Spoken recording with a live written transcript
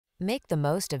Make the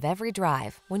most of every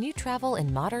drive when you travel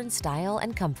in modern style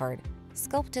and comfort.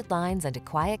 Sculpted lines and a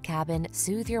quiet cabin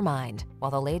soothe your mind,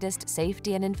 while the latest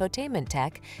safety and infotainment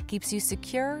tech keeps you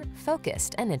secure,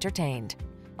 focused, and entertained.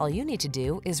 All you need to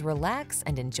do is relax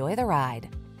and enjoy the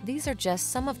ride. These are just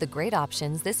some of the great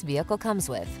options this vehicle comes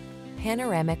with: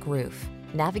 panoramic roof,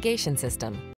 navigation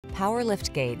system, power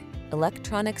liftgate,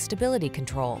 electronic stability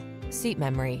control, seat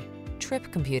memory,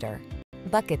 trip computer,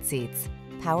 bucket seats,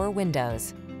 power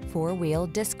windows, four-wheel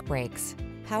disc brakes,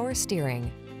 power steering.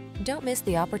 Don't miss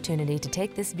the opportunity to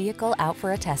take this vehicle out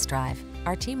for a test drive.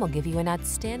 Our team will give you an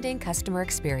outstanding customer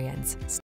experience.